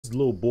This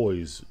little boy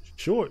is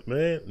short,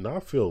 man, and I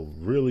feel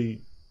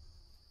really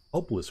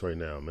hopeless right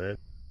now, man.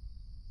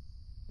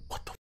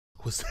 What the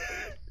fuck was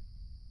that?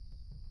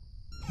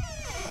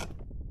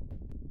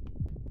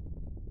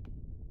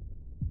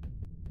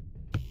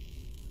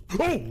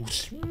 Oh,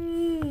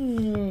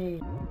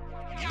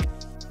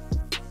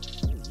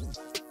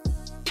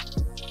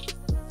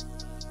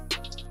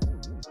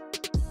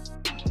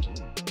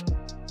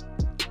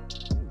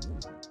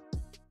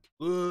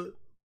 good.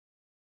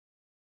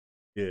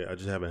 Yeah, I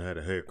just haven't had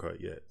a haircut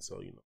yet,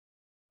 so you know,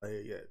 my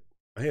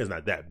hair's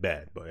not that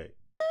bad, but hey,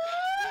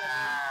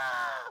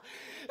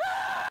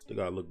 still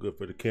gotta look good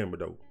for the camera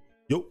though.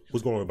 Yo,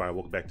 what's going on, everybody?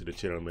 Welcome back to the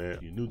channel, man.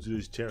 If you're new to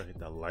this channel, hit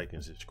that like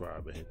and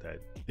subscribe and hit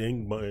that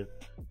ding button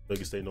so you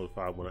can stay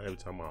notified when every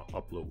time I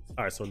upload.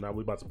 All right, so now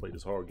we're about to play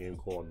this horror game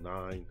called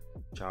 9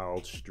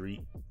 Child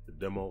Street. The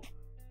demo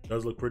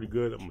does look pretty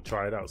good. I'm gonna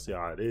try it out, see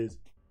how it is.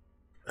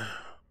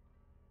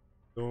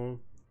 You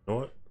know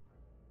what?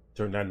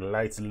 Turn down the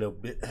lights a little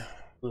bit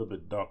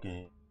dark in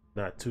here.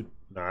 Not too,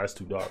 nah, that's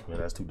too dark, man.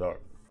 That's too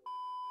dark.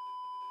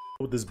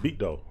 With this beat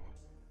though.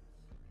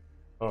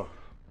 Oh.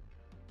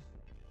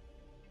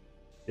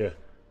 Yeah.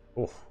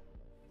 Oh.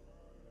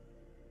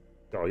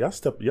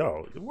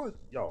 Y'all, what?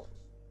 Y'all.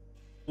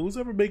 Who's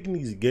ever making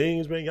these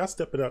games, man? Y'all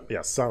stepping up. Yeah,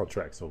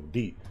 soundtrack so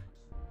deep.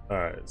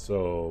 Alright,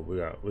 so we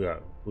got,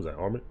 who's that?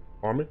 Armin?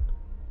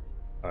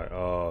 Alright,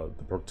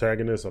 the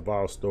protagonist of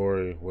our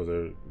story was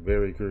a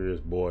very curious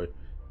boy.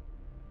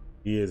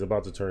 He is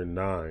about to turn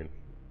 9.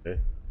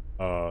 Okay.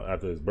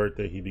 After his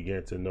birthday, he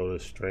began to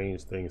notice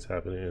strange things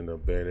happening in the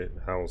abandoned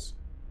house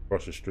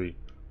across the street.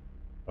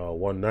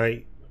 One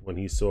night, when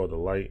he saw the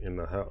light in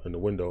the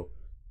window,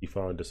 he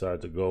finally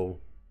decided to go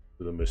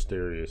to the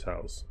mysterious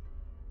house.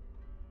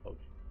 Oh,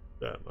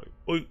 God, like,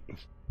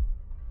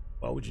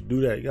 why would you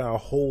do that? You got a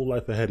whole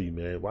life ahead of you,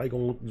 man. Why you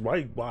gonna?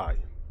 Why?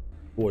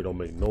 Boy, don't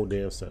make no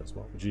damn sense.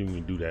 Why would you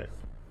even do that?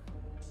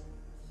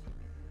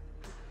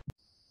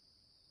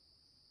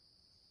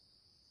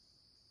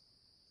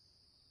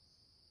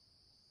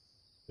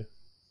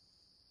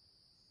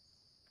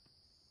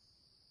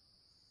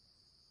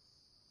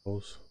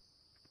 Close.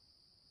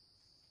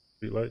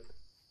 Street light.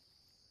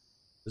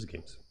 This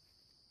game's.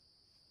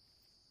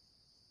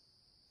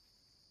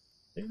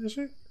 Ain't this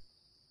shit?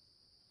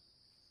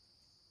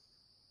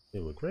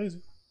 It went crazy.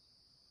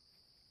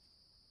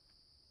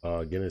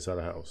 Get inside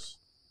the house.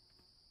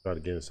 Try to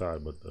get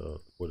inside, but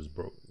what is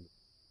broke?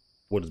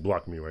 What is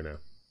blocking me right now?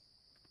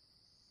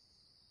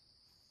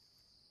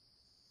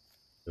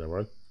 Can I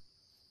run?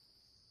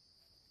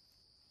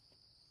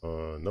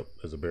 Nope.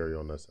 There's a barrier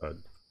on that side.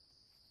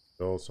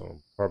 So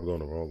I'm probably going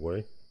the wrong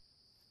way.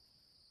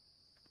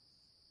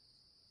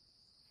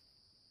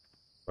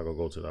 I'm not gonna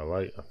go to that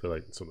light. I feel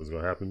like something's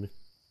gonna happen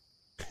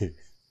to me.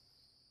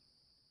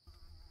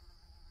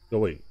 No,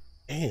 wait.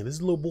 Man, this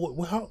little boy.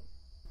 What? How?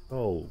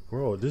 Oh,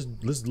 bro, this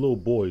little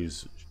boy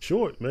is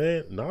short,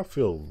 man, and I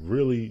feel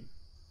really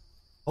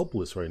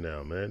hopeless right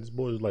now, man. This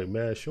boy is like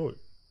mad short.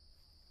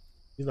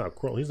 He's not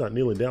crawling. He's not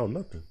kneeling down.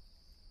 Nothing.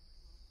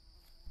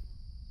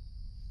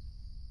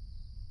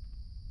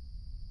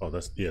 Oh,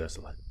 that's the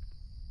light.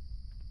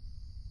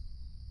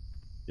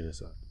 Get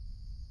inside.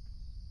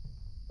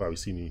 Probably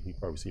see me. He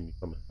probably see me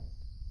coming.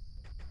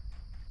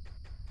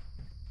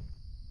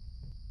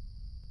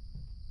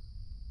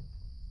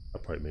 I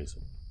probably made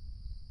some.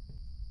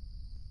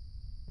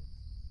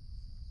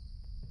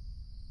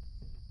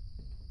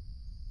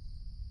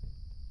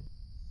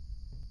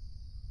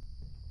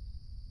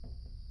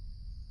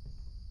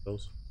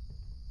 Those.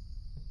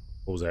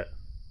 What was that?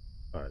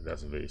 All right,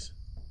 that's a vase.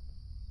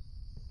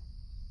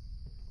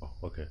 Oh,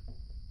 okay.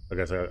 I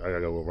guess I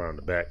gotta go around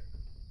the back.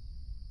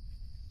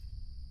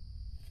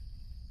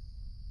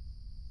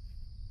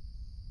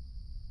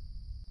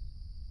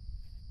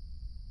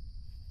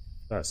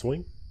 I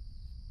swing.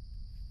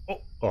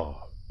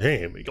 Oh,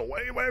 damn! Yo,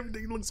 why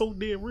everything looks so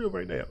damn real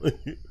right now?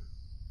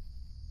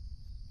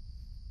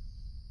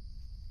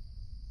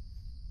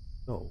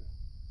 No.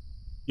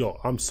 Yo,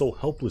 I'm so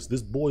helpless.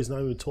 This boy's not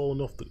even tall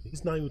enough to,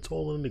 he's not even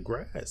taller than the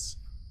grass.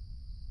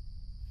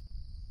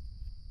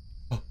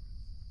 Oh,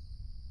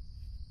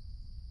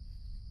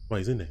 oh,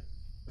 he's in there.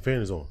 The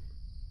fan is on.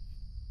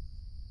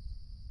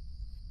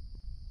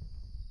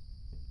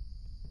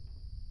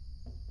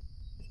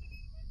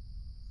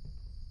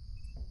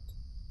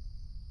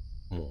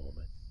 Come on,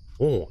 man.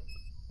 Come on.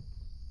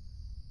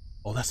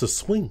 Oh, that's a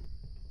swing.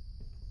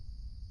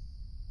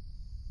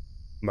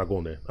 I'm not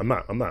going there. I'm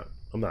not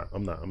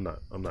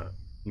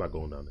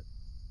going down there.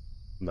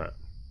 I'm not.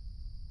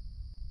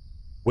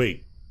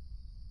 Wait.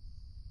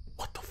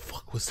 What the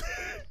fuck was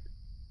that?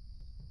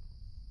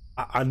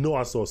 I know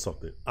I saw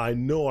something. I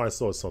know I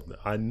saw something,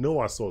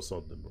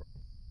 bro.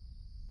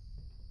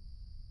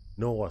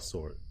 No, I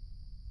saw it.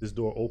 This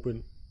door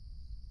open.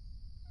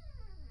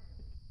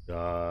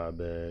 God,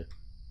 man.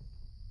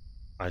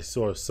 I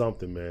saw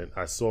something, man.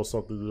 I saw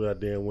something through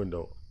that damn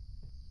window.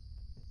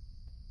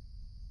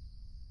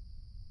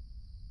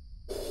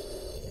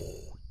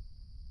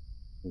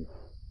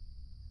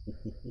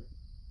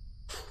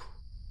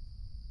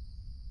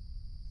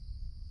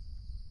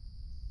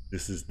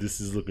 This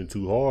is looking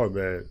too hard,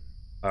 man.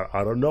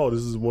 I don't know.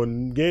 This is one of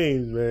them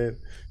games, man.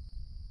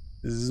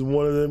 This is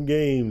one of them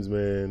games,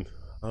 man.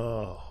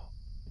 Oh,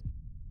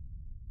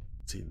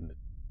 see the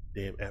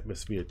damn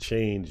atmosphere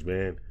change,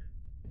 man.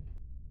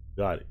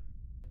 Got it.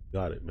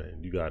 Got it, man.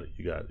 You got it.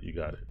 You got it. You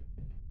got it.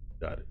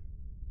 Got it.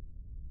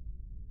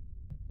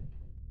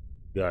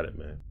 Got it,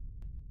 man.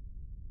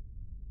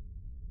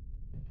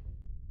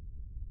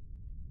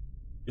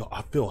 Yo,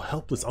 I feel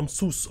helpless. I'm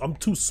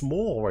too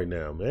small right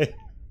now, man.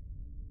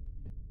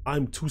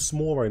 I'm too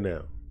small right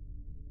now.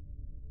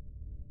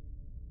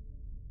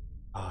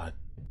 I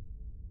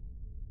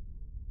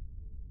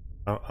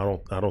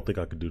don't think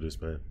I could do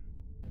this, man.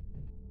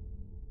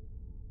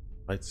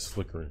 Lights is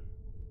flickering.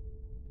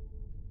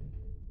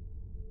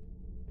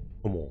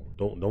 Come on,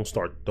 don't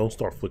start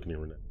flickering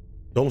right now.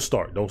 Don't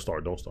start.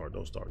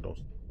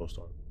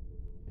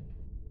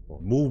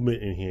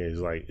 Movement in here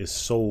is like, it's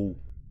so,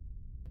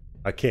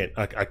 I can't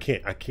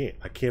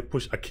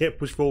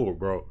push forward,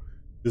 bro.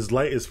 This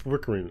light is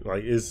flickering.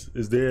 Like, is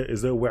there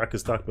a way I can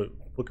stop it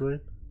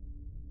flickering?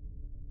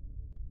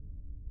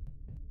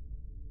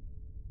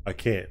 I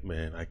can't,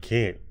 man. I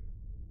can't,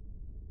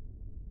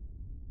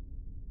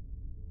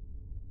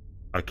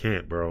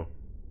 bro.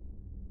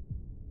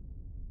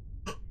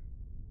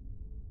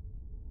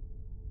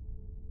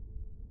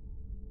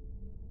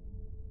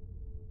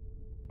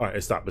 All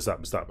right, stop.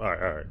 All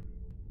right.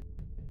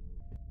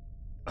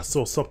 I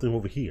saw something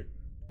over here.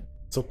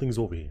 Something's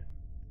over here.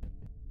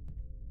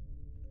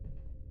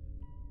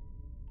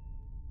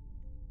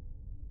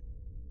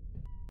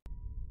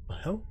 What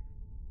the hell?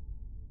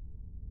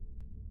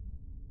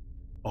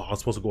 Oh, I'm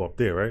supposed to go up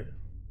there, right?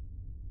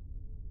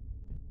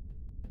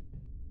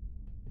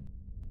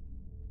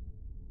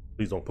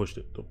 Please don't push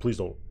it. Please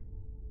don't.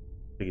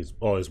 I think it's,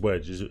 oh, it's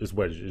wedged. It's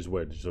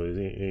wedged. So it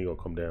ain't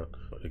gonna come down.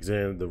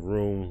 Examine the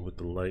room with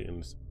the light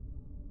and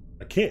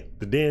I can't.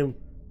 The damn.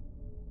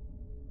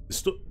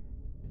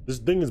 This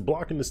thing is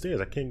blocking the stairs.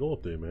 I can't go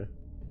up there, man.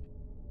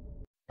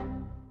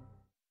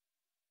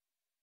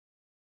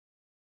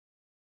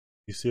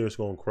 You serious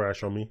gonna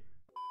crash on me?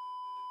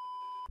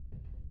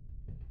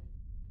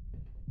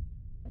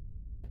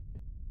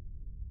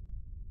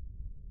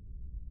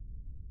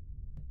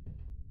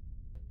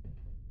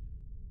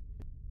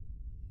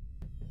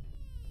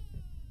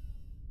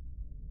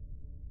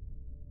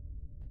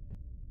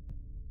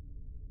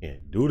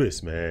 Can't do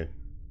this, man.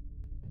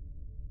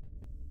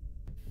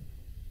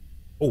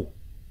 Oh.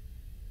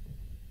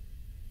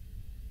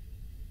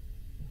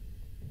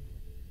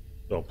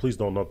 No, please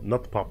don't,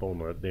 nothing pop on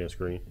that damn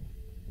screen.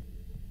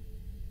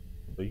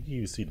 So you can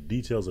even see the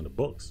details in the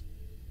books.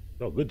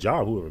 Oh, good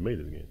job, whoever made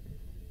it again.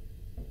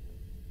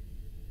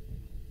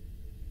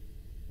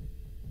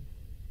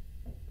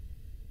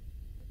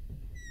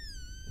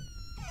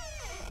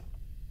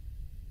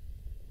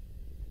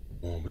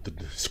 Oh, with the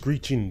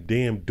screeching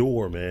damn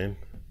door, man.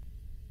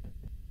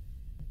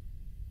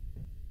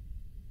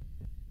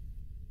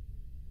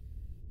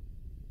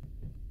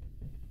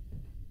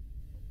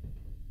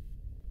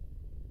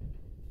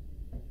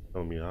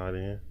 Telling me out of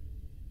here.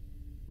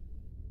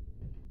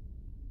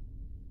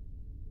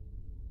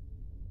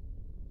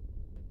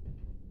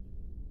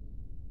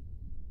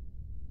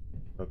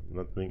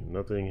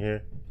 Nothing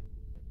here.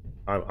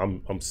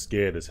 I'm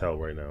scared as hell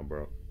right now,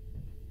 bro.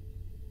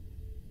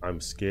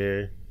 I'm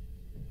scared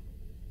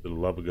for the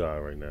love of God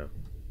right now.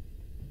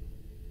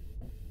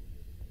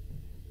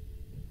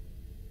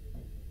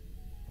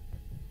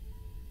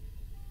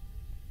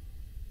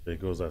 There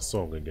goes that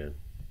song again.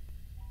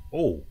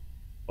 Oh,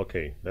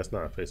 okay, that's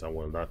not a face I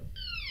want. Not.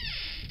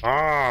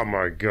 Ah,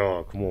 my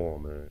God! Come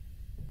on, man.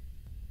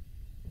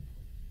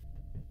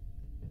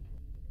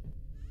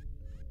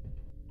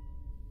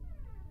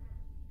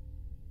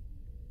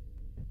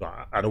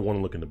 I don't want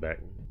to look in the back.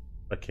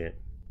 I can't.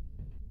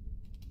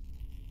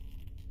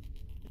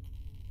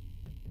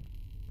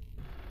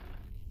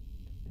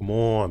 Come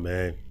on,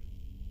 man.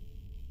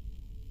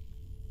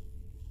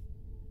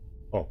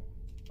 Oh, all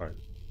right.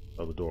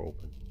 Other door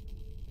open.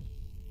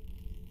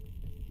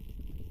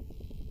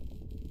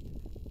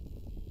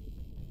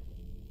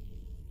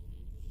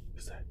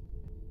 What's that?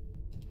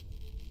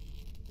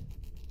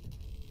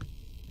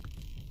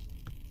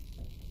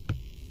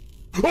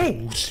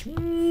 Oh!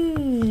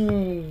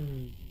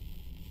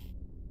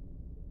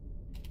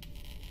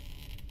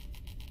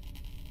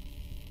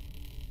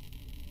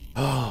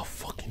 Oh,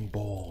 fucking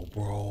ball,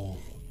 bro.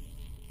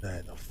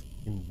 That a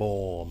fucking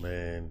ball,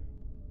 man.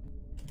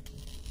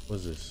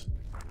 What's this?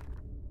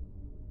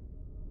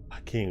 I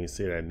can't even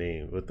say that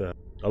name. What the?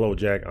 Hello,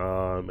 Jack.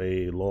 I'm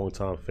a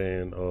longtime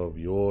fan of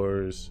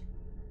yours,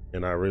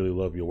 and I really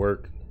love your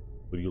work.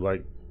 Would you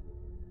like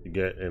to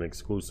get an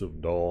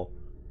exclusive doll?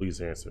 Please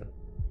answer.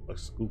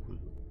 Exclusive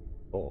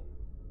doll.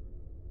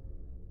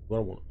 What I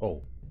want?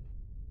 Oh,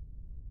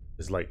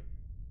 it's like,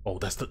 oh,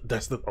 that's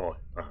the. Oh, all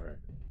right.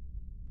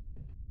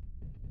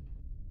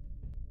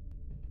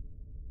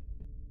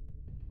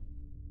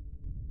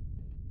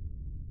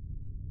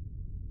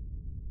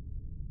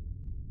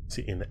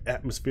 See, and the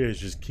atmosphere is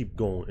just keep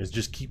going. It's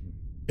just keep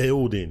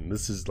building.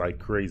 This is like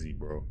crazy,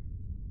 bro.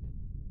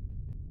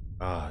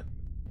 God,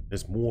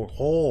 there's more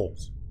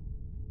halls.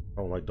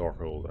 I don't like dark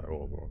halls at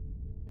all, bro.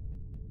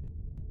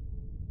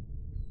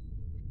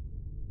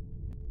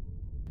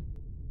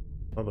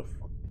 Another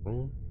fucking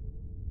room.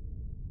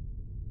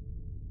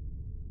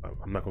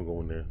 I'm not gonna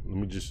go in there. Let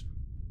me just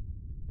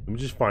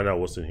find out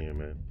what's in here,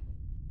 man.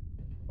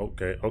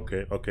 Okay.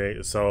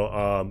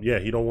 So, yeah,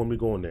 he don't want me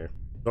going there.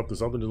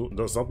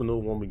 Something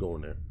don't want me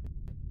going there.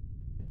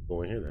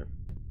 Go in here then.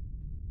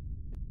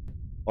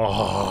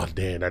 Oh,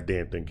 damn, that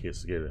damn thing can't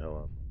scare the hell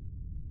out.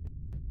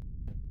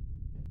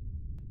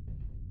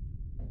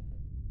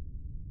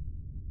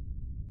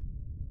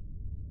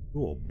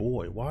 Oh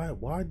boy,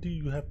 why do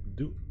you have to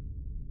do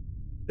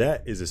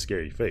that? Is a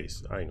scary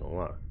face. I ain't gonna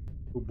lie.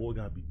 Little boy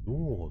gotta be doing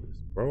all this,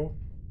 bro.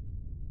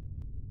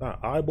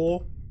 Not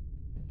eyeball.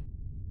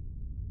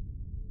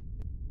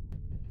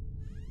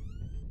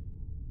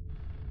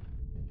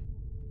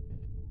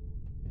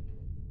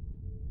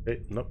 Hey,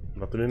 nope,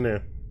 nothing in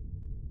there.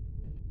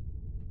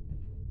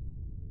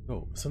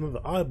 Oh, it's another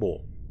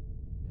eyeball.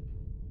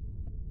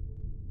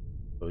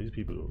 So these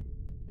people,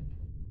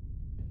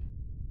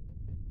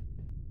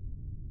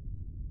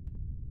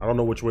 I don't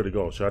know which way to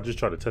go. Should I just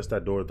try to test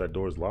that door if that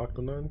door is locked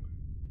or nothing?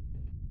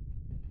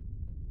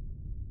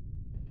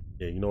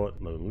 Yeah, you know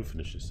what? No, let me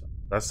finish this side.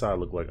 That side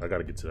look like I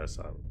gotta get to that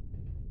side.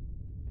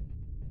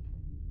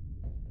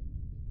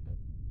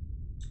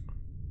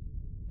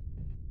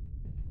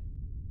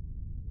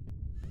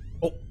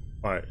 Oh,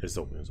 alright, it's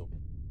open, it's open.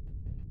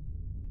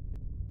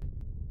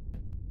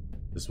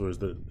 This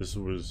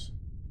was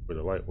where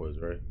the light was,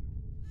 right?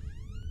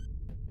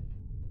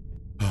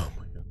 Oh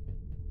my god.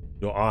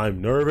 Yo,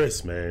 I'm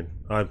nervous, man.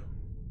 I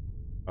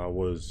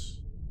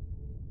was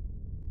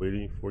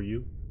waiting for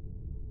you.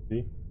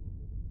 See?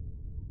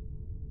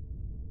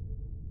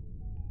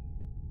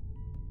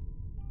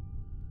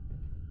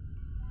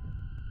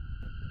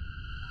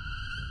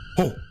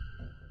 Oh!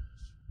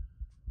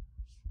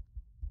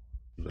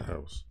 The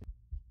house.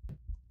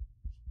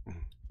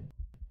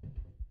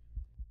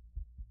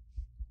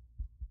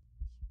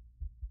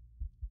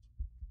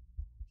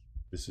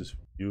 This is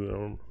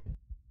you,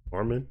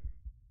 Armin.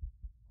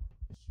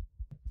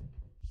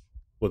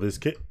 Well, this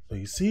kid,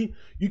 you see,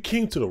 you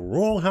came to the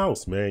wrong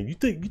house, man. You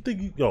think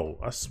yo,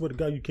 I swear to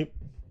God, you came.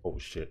 Oh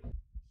shit.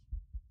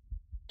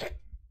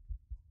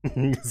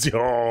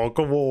 Yo,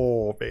 come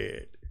on,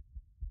 man.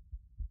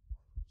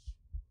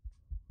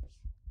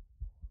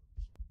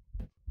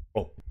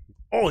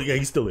 Oh yeah,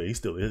 he's still there. He's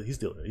still there. He's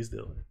still there. He's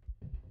still there.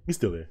 He's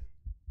still there.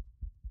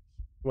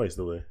 Why he's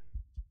still there?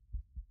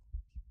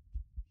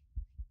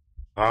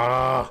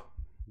 Ah,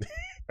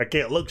 I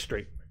can't look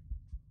straight.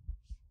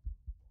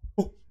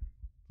 Oh.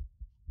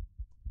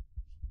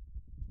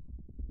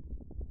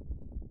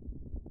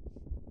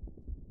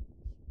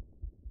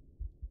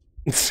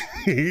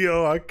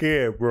 Yo, I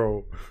can't,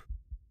 bro.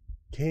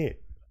 Can't.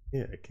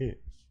 Yeah, I can't.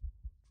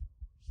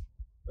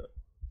 I'm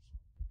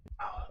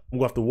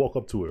gonna have to walk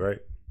up to it, right?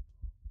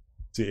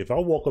 See, if I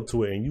walk up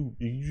to it and you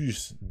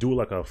just do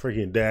like a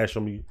freaking dash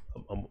on me,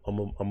 I'm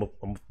gonna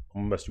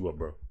mess you up,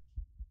 bro.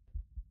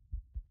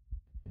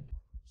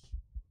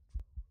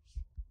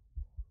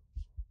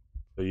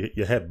 So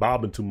your head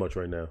bobbing too much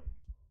right now.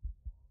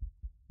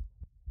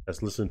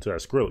 Let's listen to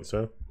that Skrillex,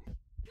 huh?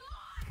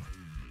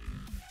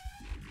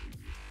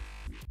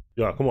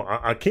 Yeah, come on.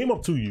 I came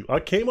up to you.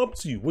 I came up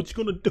to you. What you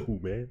gonna do,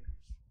 man?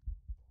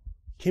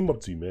 Came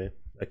up to you, man.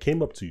 I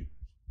came up to you.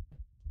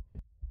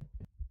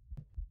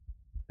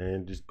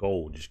 And just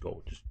go.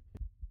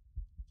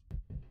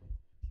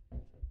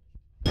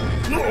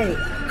 Oh,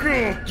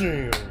 god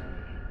damn.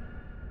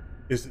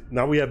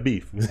 Now we have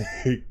beef.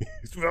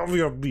 Now we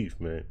have beef,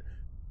 man.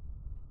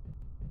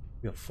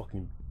 We have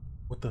fucking,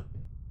 what the?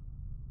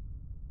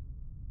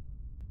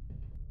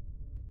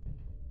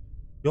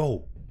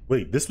 Yo,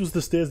 wait, this was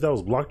the stairs that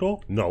was blocked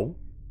off? No.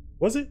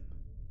 Was it?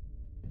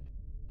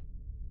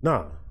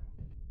 Nah.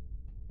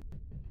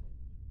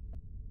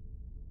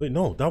 Wait,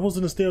 no, that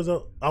wasn't the stairs.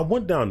 I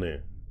went down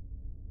there.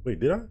 Wait,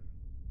 did I?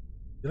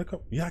 Did I come?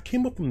 Yeah, I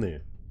came up from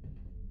there.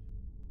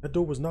 That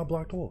door was not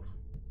blocked off.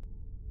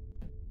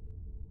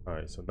 All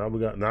right, so now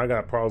I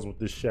got problems with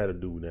this shadow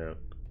dude now.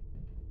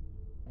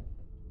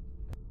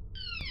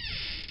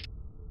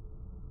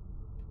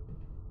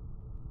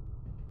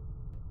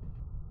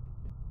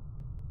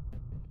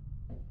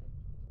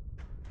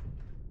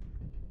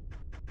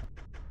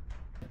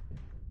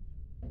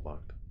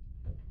 Locked.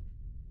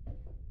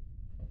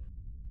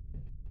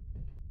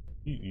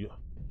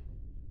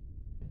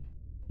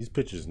 These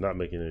pictures not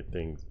making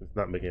anything. It's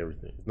not making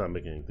everything. It's not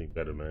making anything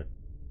better, man.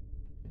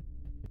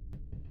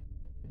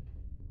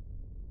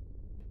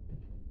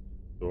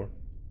 Door.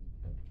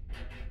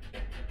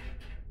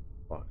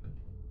 Locked.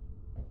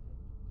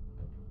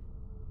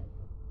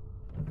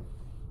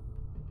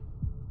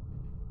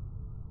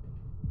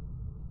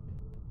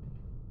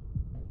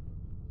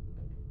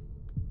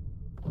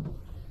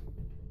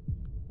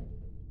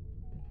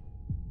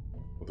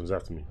 Something's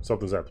after me.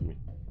 Something's after me.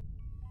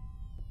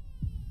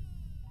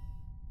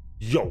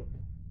 Yo.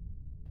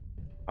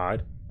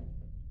 Hide.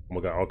 Oh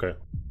my god. Okay.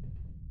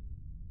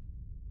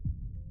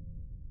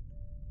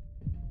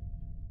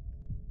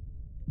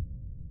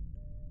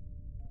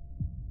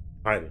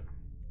 Hiding.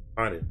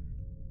 Hiding.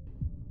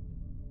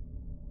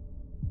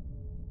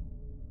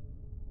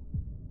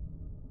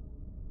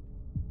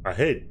 I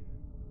hid.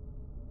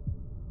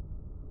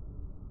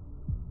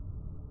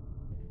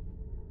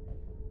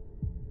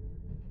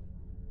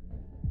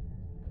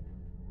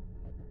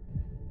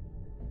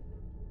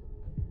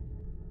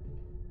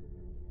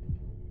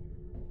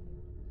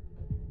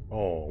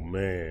 Oh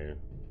man.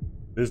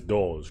 This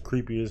doll is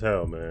creepy as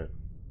hell, man.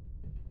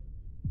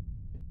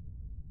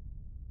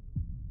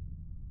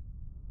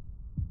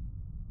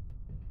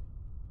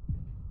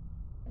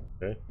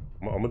 Okay.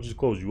 I'm gonna just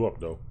close you up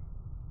though.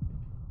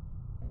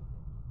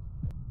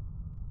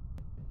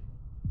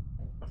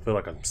 I feel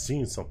like I'm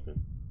seeing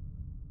something.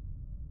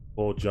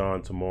 Call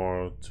John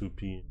tomorrow, 2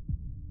 p.m.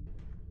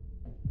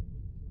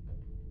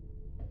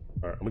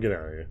 Alright, I'm gonna get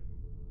out of here.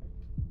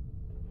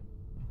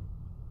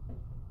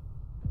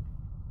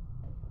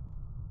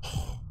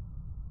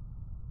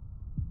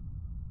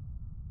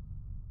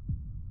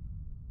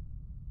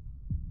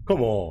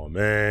 Come on,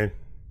 man.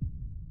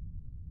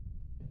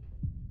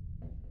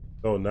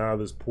 So now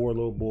this poor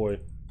little boy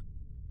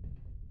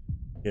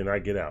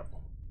cannot get out.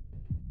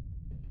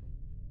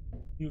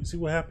 You see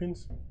what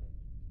happens?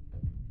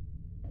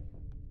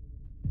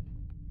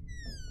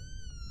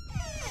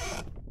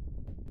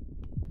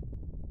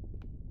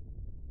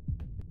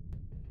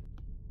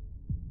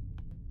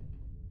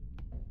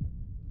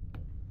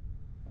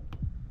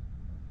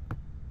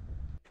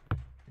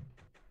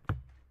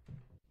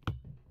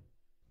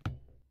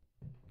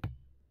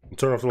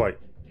 Turn off the light.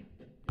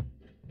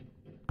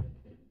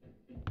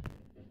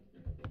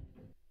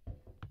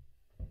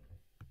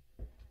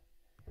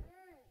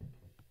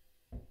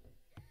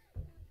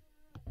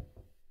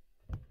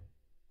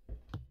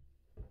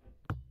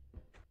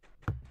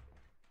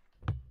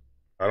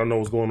 I don't know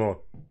what's going on.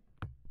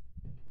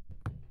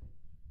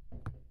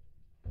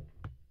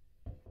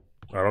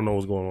 I don't know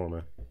what's going on,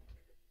 man.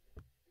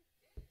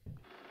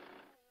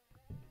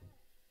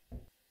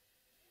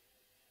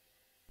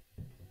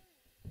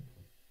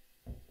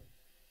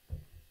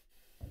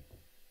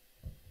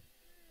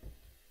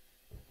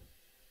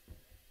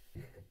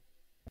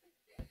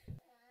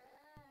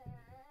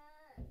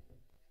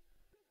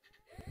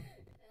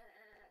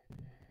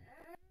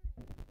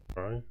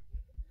 All right.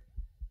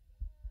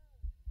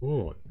 Come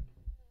on.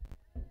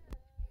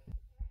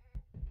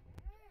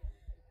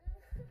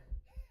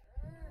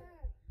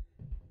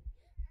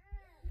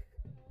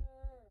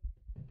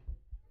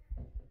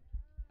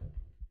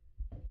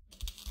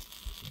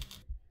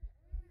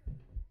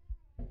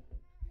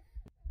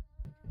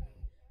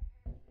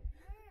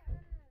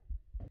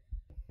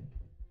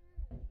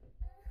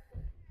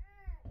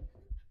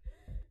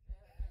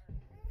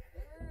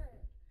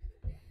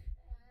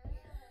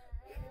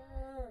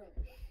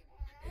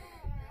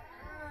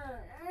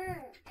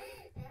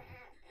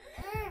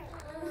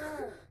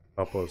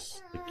 Help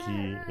us. The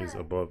key is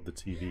above the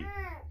TV.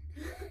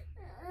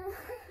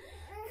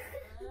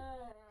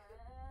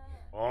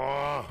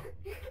 Oh!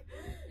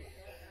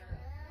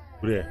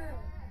 Who there?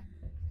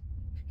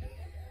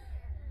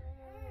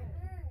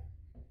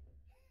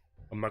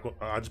 I'm not gonna.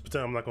 I just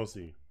pretend I'm not gonna see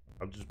you.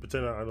 I'm just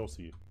pretending I don't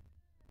see you.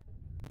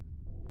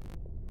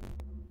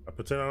 I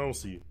pretend I don't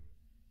see you.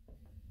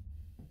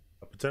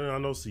 I pretend I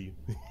don't see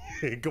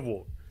you. Come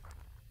on.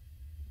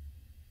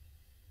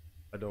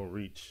 I don't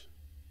reach.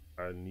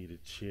 I need a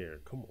chair.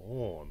 Come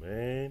on,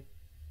 man.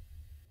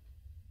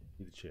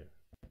 Need a chair.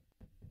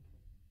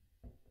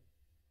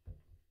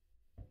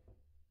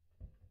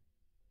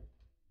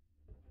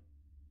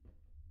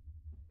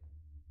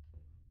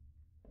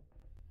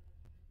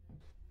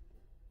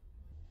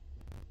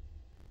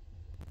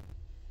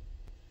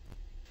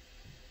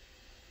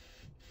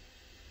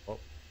 Oh.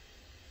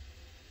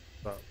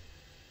 Stop.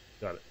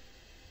 Got it.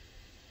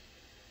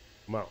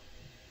 I'm out.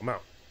 I'm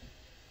out.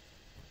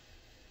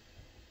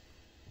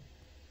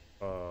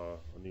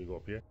 I need to go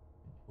up here.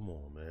 Come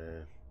on,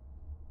 man.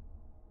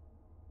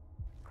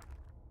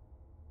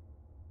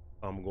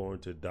 I'm going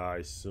to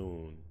die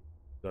soon.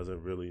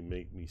 Doesn't really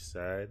make me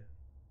sad.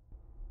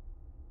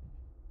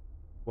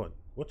 What?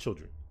 What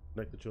children?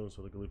 Connect the children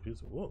so they can live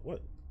peaceful. What?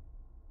 What?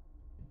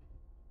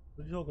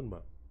 What are you talking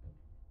about?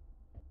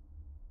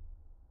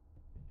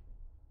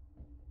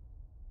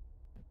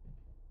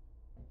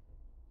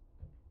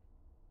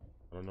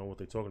 I don't know what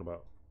they're talking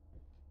about.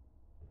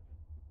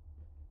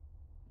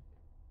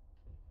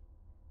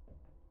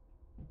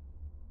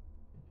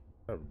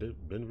 I've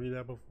been read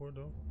that before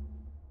though.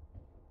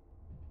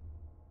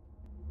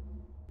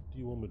 What do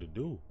you want me to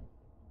do?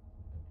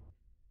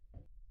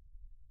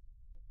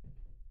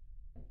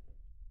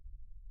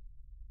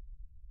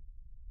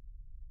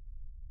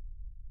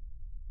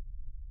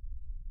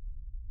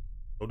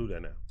 Don't do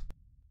that now.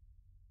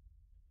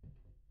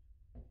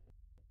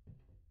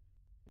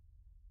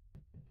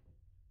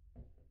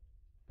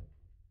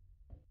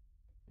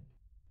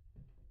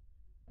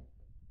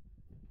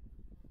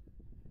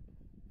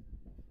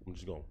 I'm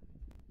just going.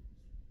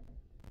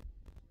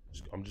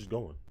 I'm just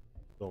going.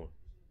 Going.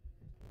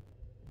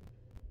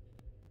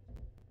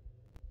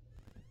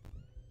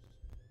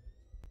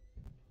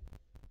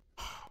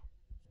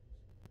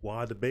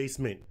 Why the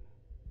basement?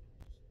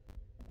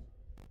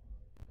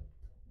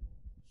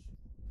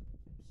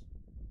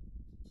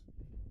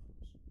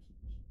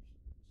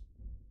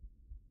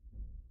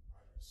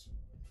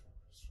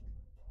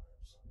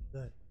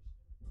 That.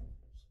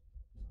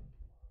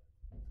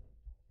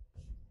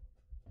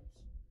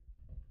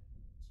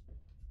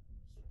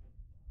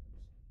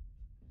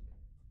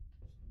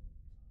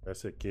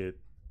 That's it, kid.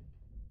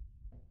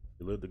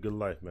 You lived a good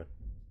life, man.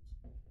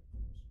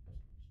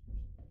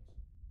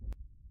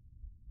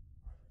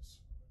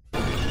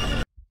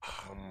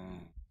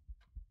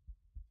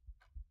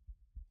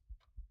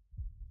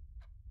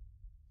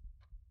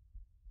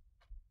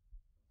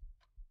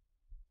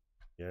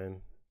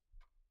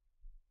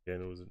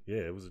 Again, it was, yeah,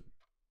 it was.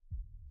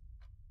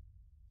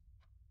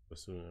 As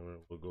soon as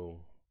we'll go.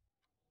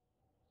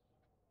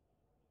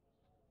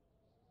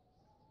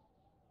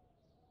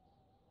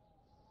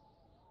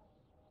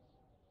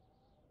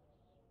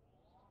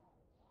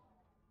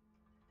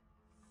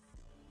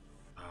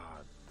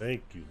 Ah,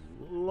 thank you,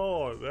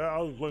 Lord. Man, I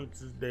was waiting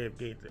to this damn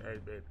game to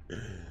end, man.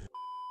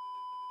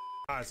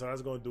 Alright, so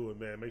that's gonna do it,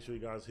 man. Make sure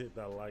you guys hit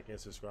that like and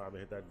subscribe and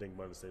hit that ding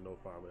button to stay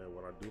notified, man,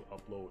 when I do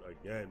upload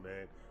again,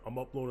 man. I'm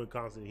uploading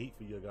constant heat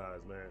for you guys,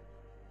 man.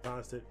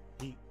 Constant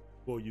heat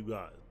for you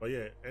guys. But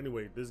yeah,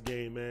 anyway, this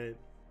game, man,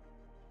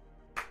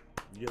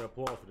 you get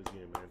applause for this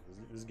game, man.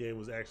 This game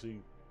was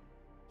actually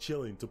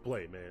chilling to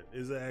play, man.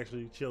 It's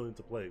actually chilling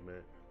to play,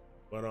 man.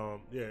 But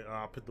yeah,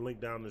 I'll put the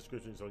link down in the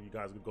description so you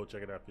guys can go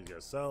check it out for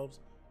yourselves.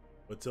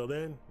 But till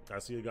then,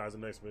 I'll see you guys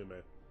in the next video,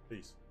 man.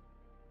 Peace.